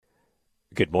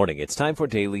Good morning. It's time for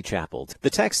Daily Chapel. The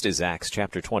text is Acts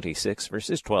chapter 26,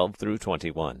 verses 12 through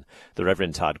 21. The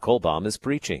Reverend Todd Kolbaum is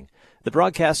preaching. The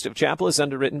broadcast of chapel is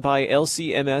underwritten by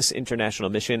LCMS International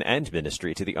Mission and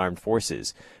Ministry to the Armed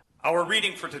Forces. Our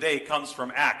reading for today comes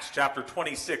from Acts chapter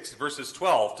 26, verses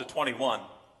 12 to 21.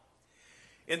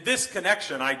 In this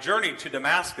connection, I journeyed to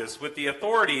Damascus with the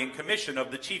authority and commission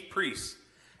of the chief priests.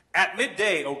 At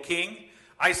midday, O king,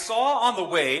 I saw on the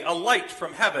way a light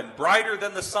from heaven, brighter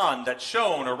than the sun, that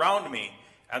shone around me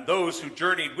and those who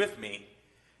journeyed with me.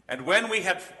 And when we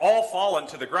had all fallen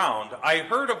to the ground, I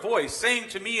heard a voice saying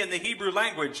to me in the Hebrew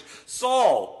language,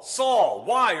 Saul, Saul,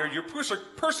 why are you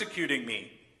persecuting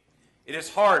me? It is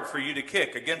hard for you to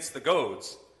kick against the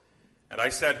goads. And I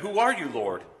said, Who are you,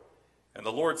 Lord? And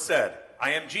the Lord said,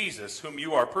 I am Jesus, whom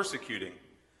you are persecuting.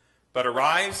 But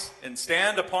arise and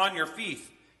stand upon your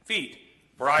feet,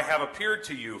 for I have appeared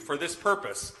to you for this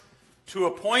purpose, to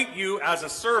appoint you as a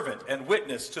servant and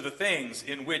witness to the things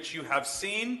in which you have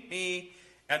seen me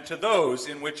and to those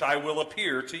in which I will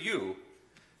appear to you,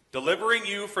 delivering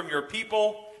you from your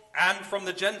people and from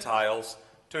the Gentiles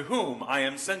to whom I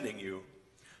am sending you,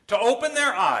 to open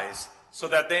their eyes so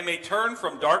that they may turn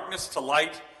from darkness to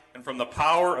light and from the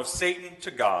power of Satan to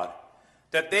God,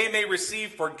 that they may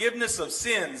receive forgiveness of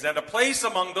sins and a place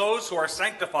among those who are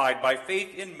sanctified by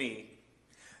faith in me.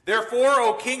 Therefore,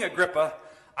 O King Agrippa,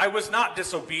 I was not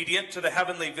disobedient to the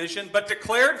heavenly vision, but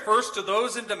declared first to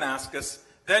those in Damascus,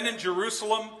 then in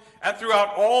Jerusalem, and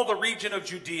throughout all the region of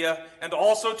Judea, and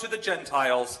also to the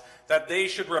Gentiles, that they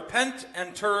should repent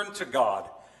and turn to God,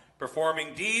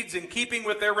 performing deeds in keeping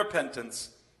with their repentance.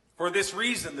 For this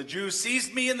reason the Jews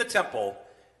seized me in the temple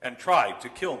and tried to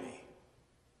kill me.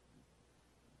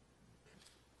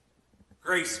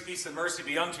 Grace, peace, and mercy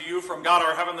be unto you from God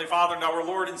our Heavenly Father and our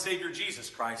Lord and Savior Jesus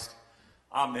Christ.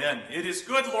 Amen. It is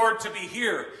good, Lord, to be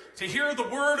here, to hear the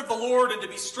word of the Lord and to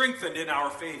be strengthened in our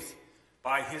faith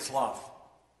by his love.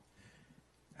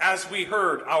 As we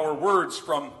heard our words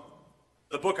from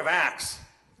the book of Acts,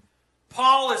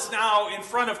 Paul is now in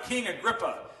front of King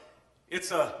Agrippa.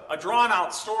 It's a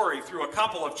drawn-out story through a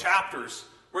couple of chapters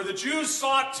where the Jews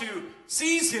sought to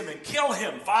seize him and kill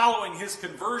him following his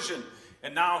conversion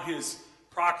and now his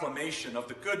proclamation of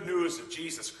the good news of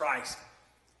Jesus Christ.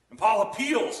 And Paul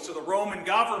appeals to the Roman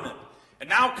government and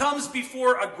now comes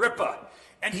before Agrippa,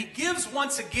 and he gives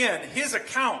once again his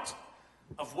account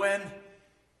of when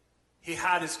he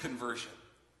had his conversion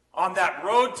on that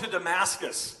road to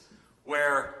Damascus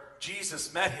where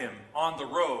Jesus met him on the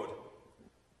road.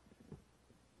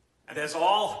 And as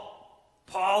all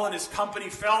Paul and his company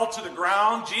fell to the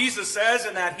ground, Jesus says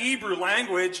in that Hebrew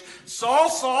language, Saul,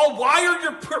 Saul, why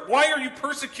are you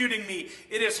persecuting me?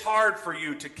 It is hard for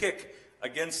you to kick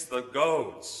against the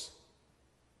goads.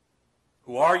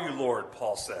 Who are you, Lord?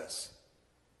 Paul says.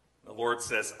 The Lord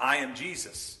says, I am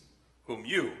Jesus, whom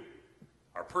you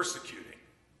are persecuting.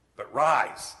 But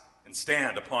rise and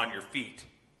stand upon your feet,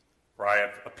 for I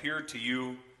have appeared to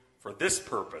you for this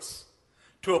purpose,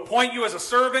 to appoint you as a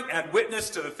servant and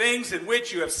witness to the things in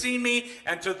which you have seen me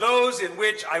and to those in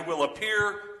which I will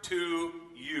appear to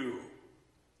you.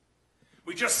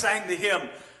 We just sang the hymn,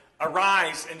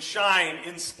 Arise and shine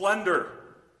in splendor.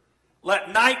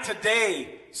 Let night to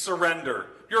day surrender.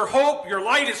 Your hope, your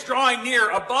light is drawing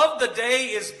near. Above the day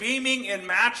is beaming in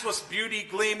matchless beauty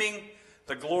gleaming.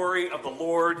 The glory of the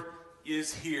Lord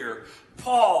is here.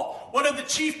 Paul, one of the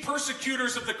chief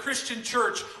persecutors of the Christian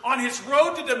church, on his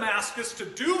road to Damascus to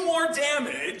do more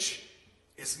damage,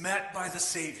 is met by the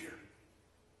Savior.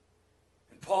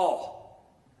 And Paul's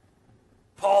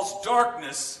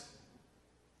darkness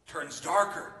turns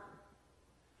darker.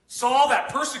 Saul, that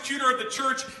persecutor of the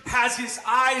church, has his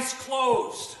eyes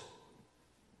closed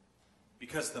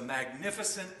because the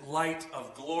magnificent light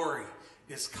of glory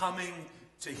is coming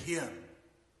to him.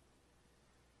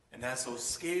 And as those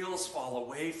scales fall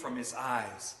away from his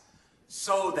eyes,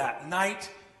 so that night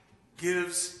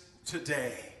gives to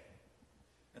day,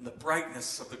 and the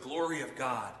brightness of the glory of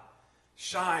God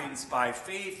shines by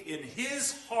faith in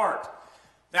his heart,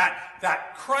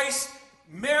 that Christ's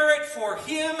merit for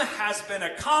him has been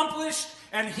accomplished,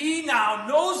 and he now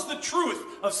knows the truth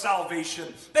of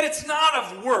salvation, that it's not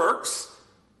of works,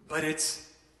 but it's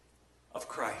of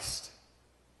Christ,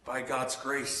 by God's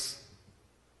grace,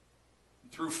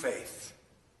 through faith.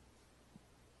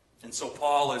 And so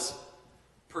Paul is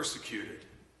persecuted,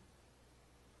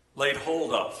 laid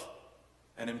hold of,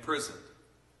 and imprisoned.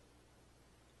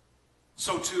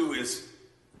 So too is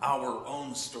our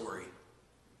own story.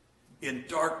 In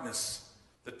darkness,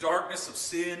 the darkness of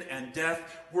sin and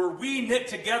death, were we knit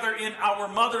together in our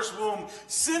mother's womb,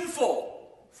 sinful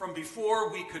from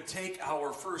before we could take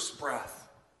our first breath.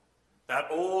 That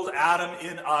old Adam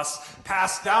in us,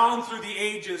 passed down through the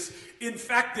ages,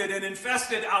 infected and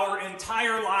infested our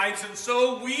entire lives. And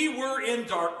so we were in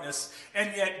darkness.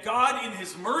 And yet God, in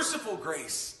his merciful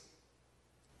grace,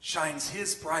 shines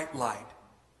his bright light,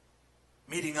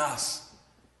 meeting us,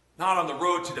 not on the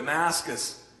road to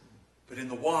Damascus, but in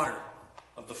the water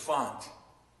of the font.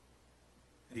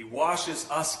 And he washes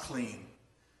us clean,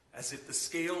 as if the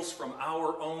scales from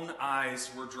our own eyes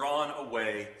were drawn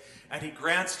away. And he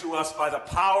grants to us, by the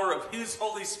power of his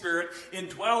Holy Spirit,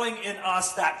 indwelling in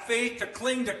us, that faith to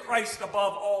cling to Christ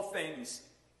above all things.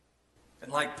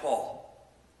 And like Paul,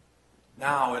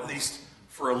 now, at least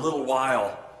for a little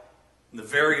while, in the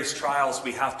various trials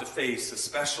we have to face,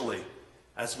 especially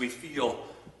as we feel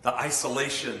the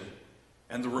isolation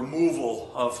and the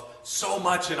removal of so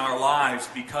much in our lives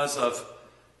because of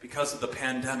the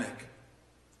pandemic,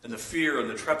 and the fear and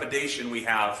the trepidation we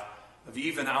have of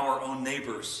even our own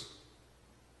neighbors.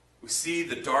 We see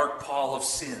the dark pall of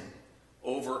sin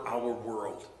over our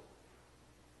world,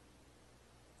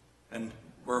 and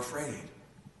we're afraid.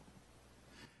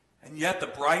 And yet the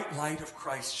bright light of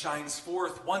Christ shines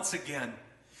forth once again.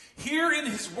 Here in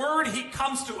his word, he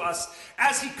comes to us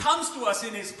as he comes to us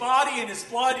in his body and his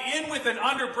blood, in with and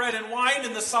under bread and wine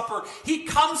in the supper. He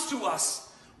comes to us,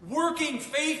 working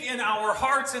faith in our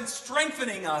hearts and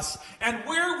strengthening us. And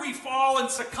where we fall and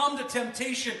succumb to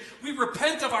temptation, we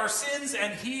repent of our sins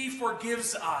and he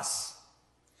forgives us.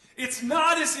 It's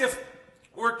not as if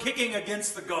we're kicking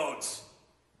against the goads.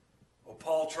 Well,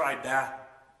 Paul tried that.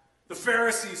 The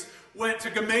Pharisees went to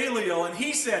Gamaliel and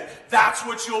he said, that's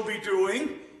what you'll be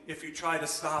doing if you try to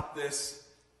stop this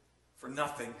for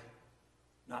nothing.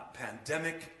 Not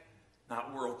pandemic,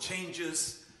 not world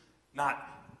changes, not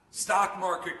stock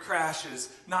market crashes,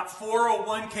 not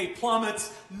 401k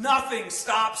plummets. Nothing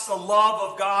stops the love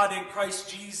of God in Christ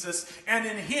Jesus. And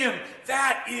in him,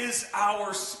 that is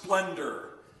our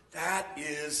splendor. That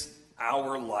is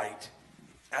our light.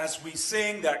 As we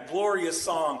sing that glorious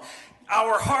song,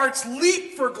 our hearts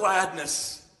leap for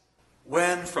gladness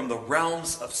when from the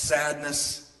realms of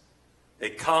sadness they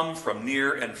come from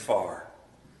near and far.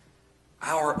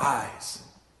 Our eyes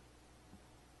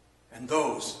and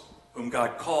those whom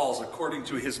God calls according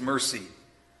to his mercy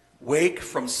wake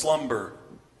from slumber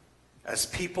as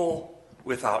people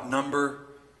without number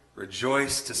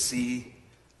rejoice to see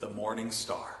the morning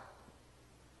star.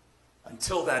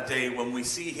 Until that day when we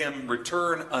see him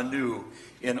return anew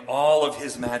in all of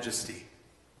his majesty,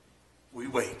 we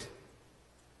wait.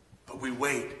 But we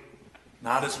wait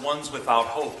not as ones without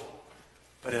hope,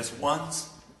 but as ones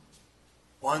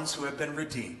who have been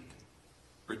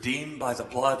redeemed by the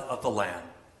blood of the Lamb,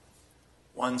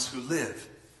 ones who live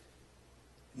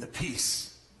in the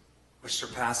peace which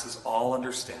surpasses all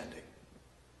understanding.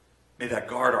 May that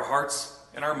guard our hearts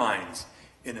and our minds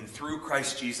in and through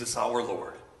Christ Jesus our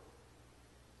Lord.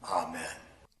 Amen.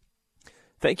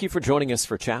 Thank you for joining us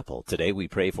for Chapel. Today we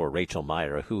pray for Rachel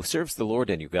Meyer, who serves the Lord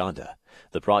in Uganda.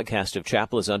 The broadcast of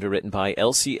Chapel is underwritten by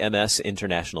LCMS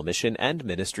International Mission and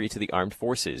Ministry to the Armed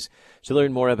Forces. To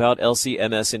learn more about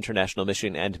LCMS International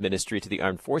Mission and Ministry to the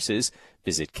Armed Forces,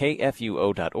 visit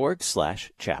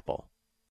kfuo.org/chapel.